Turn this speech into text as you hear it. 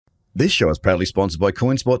This show is proudly sponsored by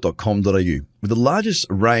coinspot.com.au, with the largest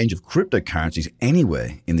range of cryptocurrencies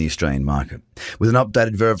anywhere in the Australian market. With an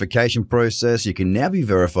updated verification process, you can now be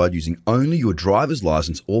verified using only your driver's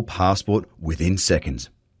license or passport within seconds.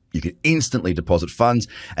 You can instantly deposit funds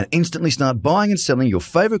and instantly start buying and selling your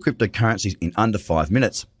favourite cryptocurrencies in under 5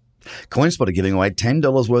 minutes. CoinSpot are giving away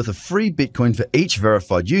 $10 worth of free Bitcoin for each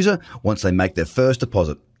verified user once they make their first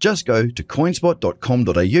deposit. Just go to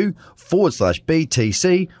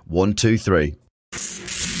coinspot.com.au/BTC123.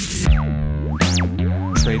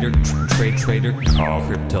 Trader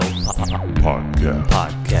Crypto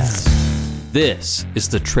Podcast. This is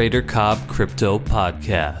the Trader Cobb Crypto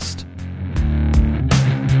Podcast.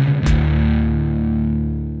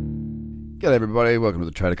 G'day everybody, welcome to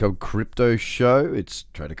the Trader Cobb Crypto Show. It's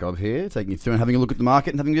Trader Cobb here, taking you through and having a look at the market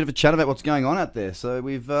and having a bit of a chat about what's going on out there. So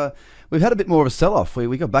we've had a bit more of a sell-off.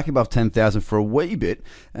 We got back above 10,000 for a wee bit,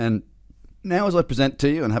 and now as I present to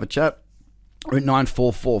you and have a chat, we're at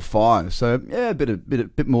 9,445. So yeah, a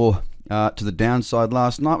bit more to the downside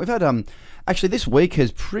last night. We've had actually this week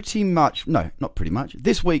has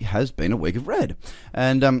this week has been a week of red,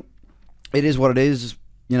 and it is what it is.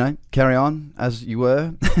 You know, carry on as you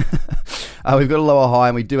were. We've got a lower high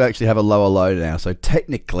and we do actually have a lower low now. So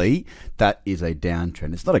technically, that is a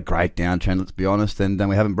downtrend. It's not a great downtrend, let's be honest, and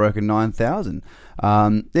we haven't broken 9,000.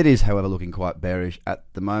 It is, however, looking quite bearish at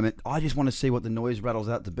the moment. I just want to see what the noise rattles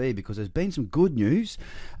out to be because there's been some good news.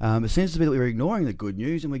 It seems to be that we're ignoring the good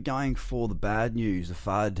news and we're going for the bad news, the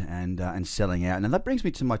FUD, and selling out. And that brings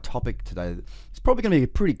me to my topic today. It's probably going to be a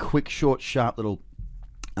pretty quick, short, sharp little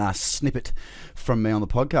snippet from me on the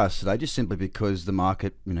podcast today, just simply because the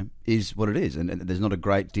market, is what it is, and there's not a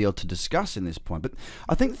great deal to discuss in this point. But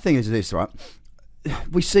I think the thing is this, right?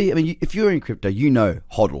 We see, if you're in crypto, you know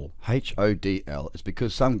HODL, HODL. It's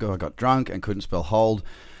because some guy got drunk and couldn't spell hold,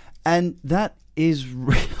 and that is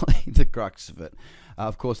really the crux of it.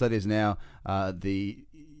 Of course, that is now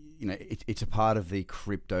it's a part of the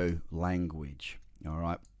crypto language. All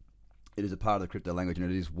right, it is a part of the crypto language, and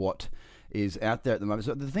it is what is out there at the moment.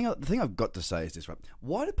 So the thing I've got to say is this, right?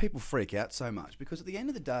 Why do people freak out so much? Because at the end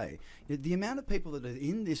of the day, the amount of people that are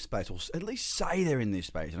in this space, or at least say they're in this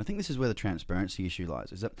space, and I think this is where the transparency issue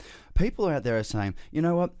lies, is that people out there are saying, you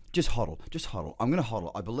know what, just hodl. I'm going to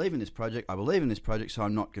hodl. I believe in this project, so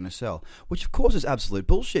I'm not going to sell. Which of course is absolute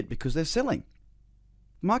bullshit because they're selling.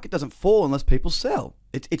 The market doesn't fall unless people sell.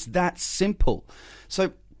 It's that simple.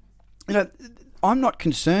 So, I'm not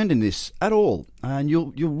concerned in this at all, and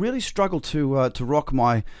you'll really struggle to rock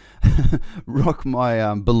my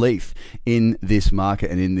belief in this market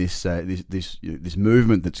and in this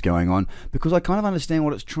movement that's going on, because I kind of understand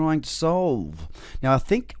what it's trying to solve. Now, I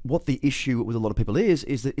think what the issue with a lot of people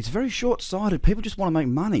is that it's very short-sighted. People just want to make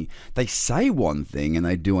money. They say one thing and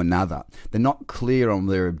they do another. They're not clear on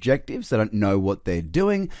their objectives. They don't know what they're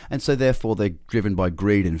doing, and so therefore they're driven by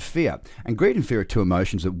greed and fear. And greed and fear are two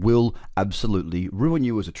emotions that will absolutely ruin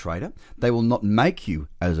you as a trader. They will not make you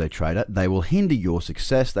as a trader. They will hinder your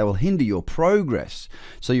success. They will hinder your progress.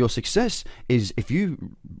 So your success is, if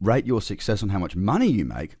you rate your success on how much money you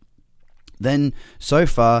make, then so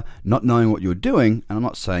far not knowing what you're doing, and I'm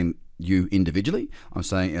not saying you individually, I'm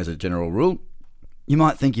saying as a general rule, you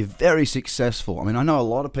might think you're very successful. I know a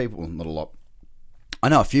lot of people, well, not a lot, I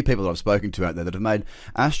know a few people that I've spoken to out there that have made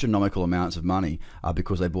astronomical amounts of money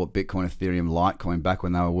because they bought Bitcoin, Ethereum, Litecoin back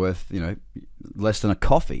when they were worth, less than a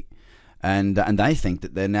coffee. And they think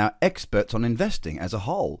that they're now experts on investing as a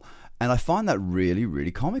whole. And I find that really, really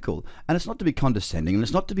comical. And it's not to be condescending, and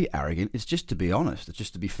it's not to be arrogant. It's just to be honest. It's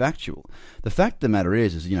just to be factual. The fact of the matter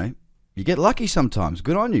is you get lucky sometimes.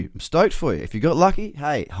 Good on you. I'm stoked for you. If you got lucky,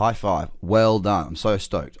 hey, high five. Well done. I'm so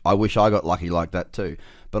stoked. I wish I got lucky like that too.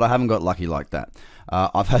 But I haven't got lucky like that.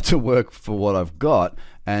 I've had to work for what I've got.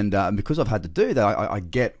 And because I've had to do that, I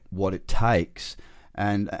get what it takes.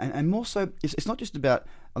 And more so, it's not just about...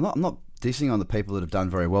 I'm not dissing on the people that have done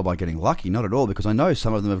very well by getting lucky, not at all, because I know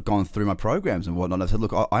some of them have gone through my programs and whatnot. I've said,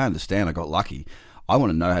 look, I understand I got lucky. I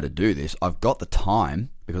want to know how to do this. I've got the time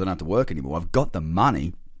because I don't have to work anymore. I've got the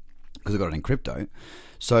money because I've got it in crypto.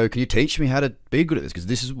 So can you teach me how to be good at this? Because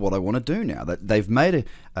this is what I want to do now. That they've made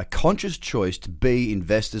a conscious choice to be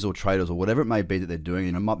investors or traders or whatever it may be that they're doing.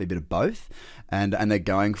 It might be a bit of both, and they're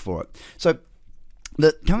going for it. So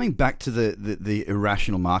coming back to the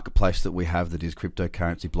irrational marketplace that we have, that is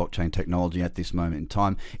cryptocurrency, blockchain technology at this moment in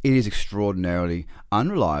time, it is extraordinarily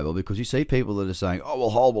unreliable, because you see people that are saying, oh, we'll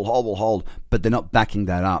hold, but they're not backing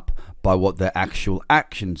that up by what their actual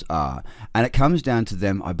actions are. And it comes down to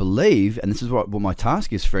them, I believe, and this is what my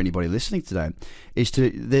task is for anybody listening today, is to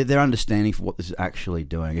their understanding for what this is actually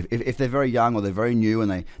doing. If they're very young or they're very new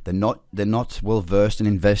and they're not well versed in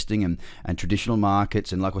investing and traditional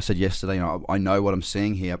markets, and like I said yesterday, I know what I'm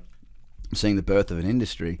seeing here. I'm seeing the birth of an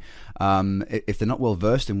industry. If they're not well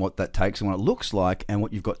versed in what that takes and what it looks like and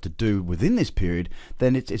what you've got to do within this period,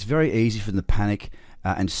 then it's very easy for them to panic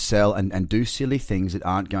and sell and do silly things that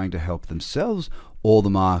aren't going to help themselves or the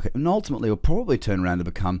market, and ultimately will probably turn around to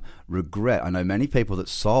become regret. I know many people that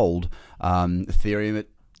sold Ethereum at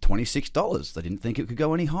 $26. They didn't think it could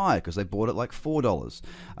go any higher because they bought it like $4.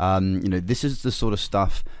 This is the sort of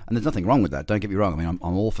stuff, and there's nothing wrong with that. Don't get me wrong. I mean,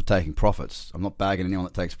 I'm all for taking profits. I'm not bagging anyone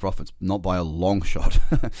that takes profits, not by a long shot.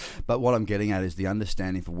 But what I'm getting at is the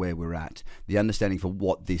understanding for where we're at, the understanding for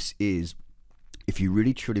what this is. If you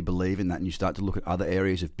really truly believe in that and you start to look at other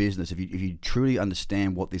areas of business, if you truly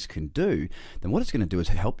understand what this can do, then what it's going to do is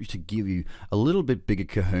help you to give you a little bit bigger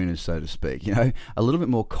kahunas, so to speak, a little bit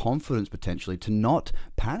more confidence potentially to not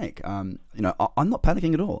panic. I'm not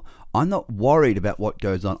panicking at all. I'm not worried about what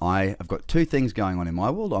goes on. I've got two things going on in my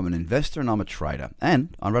world. I'm an investor and I'm a trader,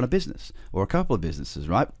 and I run a business or a couple of businesses,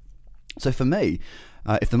 right? So for me,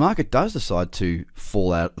 if the market does decide to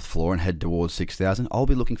fall out the floor and head towards 6,000, I'll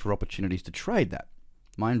be looking for opportunities to trade that.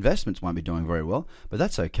 My investments won't be doing very well, but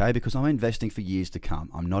that's okay because I'm investing for years to come.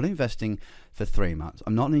 I'm not investing for 3 months.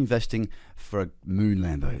 I'm not investing for a moon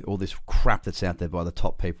Lambo, all this crap that's out there by the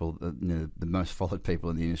top people, the most followed people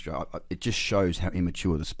in the industry. It just shows how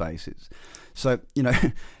immature the space is. So,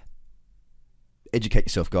 educate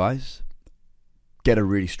yourself, guys. Get a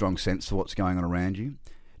really strong sense for what's going on around you.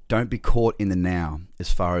 Don't be caught in the now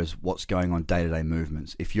as far as what's going on day-to-day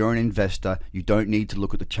movements. If you're an investor, you don't need to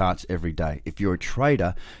look at the charts every day. If you're a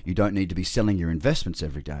trader, you don't need to be selling your investments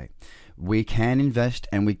every day. We can invest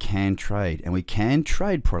and we can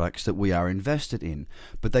trade products that we are invested in,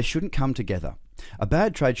 but they shouldn't come together. A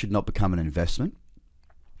bad trade should not become an investment.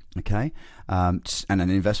 Okay, and an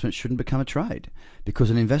investment shouldn't become a trade, because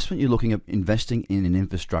an investment, you're looking at investing in an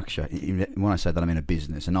infrastructure. When I say that, I mean a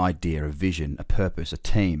business, an idea, a vision, a purpose, a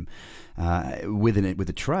team. With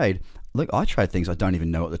a trade, look, I trade things I don't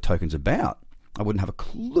even know what the token's about. I wouldn't have a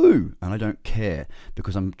clue, and I don't care,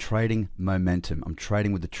 because I'm trading momentum. I'm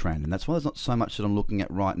trading with the trend, and that's why there's not so much that I'm looking at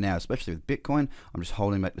right now, especially with Bitcoin. I'm just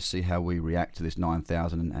holding back to see how we react to this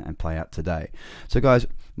 9,000 and play out today. So guys,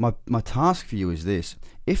 my task for you is this.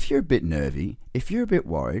 If you're a bit nervy, if you're a bit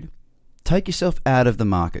worried, take yourself out of the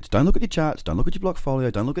markets. Don't look at your charts, don't look at your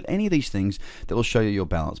blockfolio, don't look at any of these things that will show you your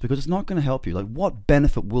balance, because it's not going to help you. Like, what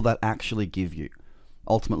benefit will that actually give you?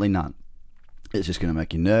 Ultimately, none. It's just going to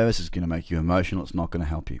make you nervous, it's going to make you emotional, it's not going to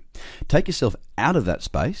help you. Take yourself out of that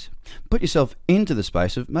space, put yourself into the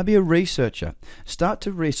space of maybe a researcher. Start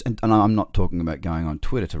to research, and I'm not talking about going on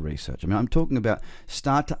Twitter to research. I mean, I'm talking about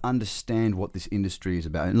start to understand what this industry is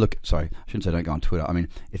about. And look, sorry, I shouldn't say don't go on Twitter. I mean,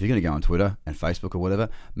 if you're going to go on Twitter and Facebook or whatever,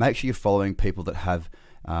 make sure you're following people that have,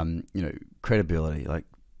 credibility, like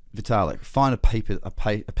Vitalik. Find a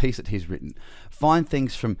piece that he's written. Find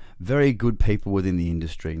things from very good people within the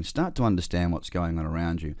industry and start to understand what's going on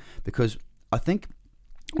around you. Because I think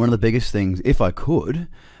one of the biggest things, if I could,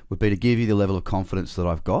 would be to give you the level of confidence that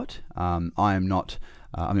I've got. I am not,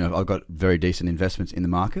 I've got very decent investments in the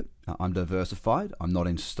market. I'm diversified. I'm not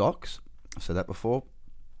in stocks. I've said that before.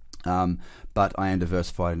 But I am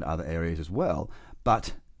diversified in other areas as well.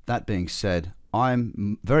 But that being said,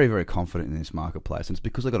 I'm very, very confident in this marketplace, and it's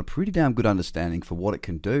because I've got a pretty damn good understanding for what it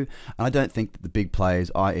can do, and I don't think that the big players,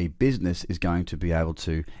 i.e. business, is going to be able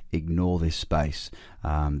to ignore this space.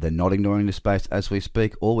 They're not ignoring this space as we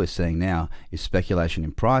speak. All we're seeing now is speculation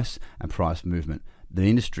in price and price movement. The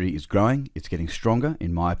industry is growing, it's getting stronger,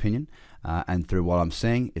 in my opinion, and through what I'm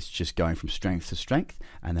seeing, it's just going from strength to strength,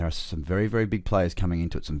 and there are some very, very big players coming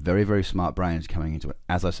into it, some very, very smart brains coming into it,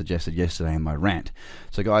 as I suggested yesterday in my rant.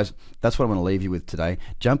 So guys, that's what I want to leave you with today.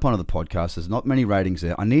 Jump onto the podcast. There's not many ratings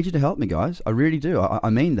there. I need you to help me, guys. I really do. I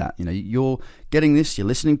mean that. You're getting this, you're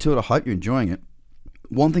listening to it, I hope you're enjoying it.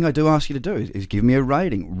 One thing I do ask you to do is give me a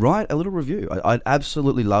rating, write a little review. I'd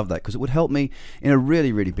absolutely love that, because it would help me in a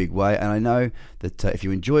really, really big way. And I know that if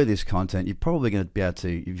you enjoy this content, you're probably going to be able to.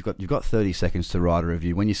 You've got 30 seconds to write a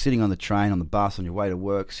review when you're sitting on the train, on the bus, on your way to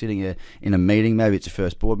work, sitting in a meeting. Maybe it's your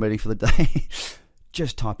first board meeting for the day.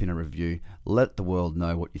 Just type in a review, let the world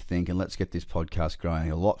know what you think, and let's get this podcast growing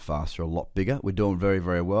a lot faster, a lot bigger. We're doing very,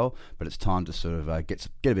 very well, but it's time to sort of get a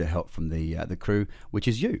bit of help from the crew, which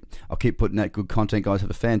is you. I'll keep putting out good content, guys. Have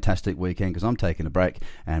a fantastic weekend, because I'm taking a break,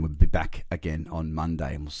 and we'll be back again on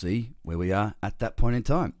Monday, and we'll see where we are at that point in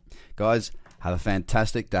time. Guys, Have a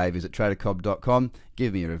fantastic day. Visit tradercobb.com,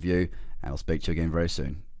 give me a review, and I'll speak to you again very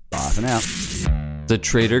soon. Bye for now. The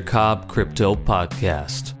Trader Cobb Crypto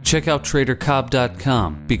Podcast. Check out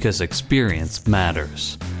tradercobb.com because experience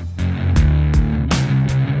matters.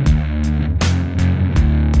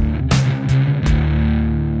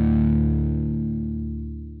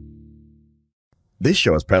 This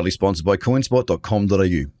show is proudly sponsored by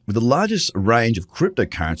coinspot.com.au, with the largest range of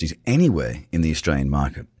cryptocurrencies anywhere in the Australian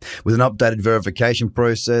market. With an updated verification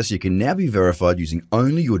process, you can now be verified using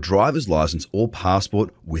only your driver's license or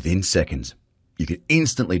passport within seconds. You can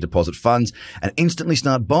instantly deposit funds and instantly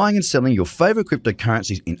start buying and selling your favorite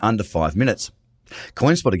cryptocurrencies in under 5 minutes.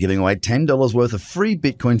 CoinSpot are giving away $10 worth of free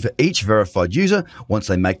Bitcoin for each verified user once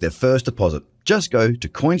they make their first deposit. Just go to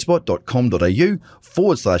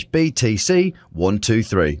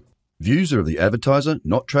coinspot.com.au/BTC123. Views are of the advertiser,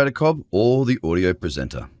 not Trader Cobb or the audio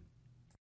presenter.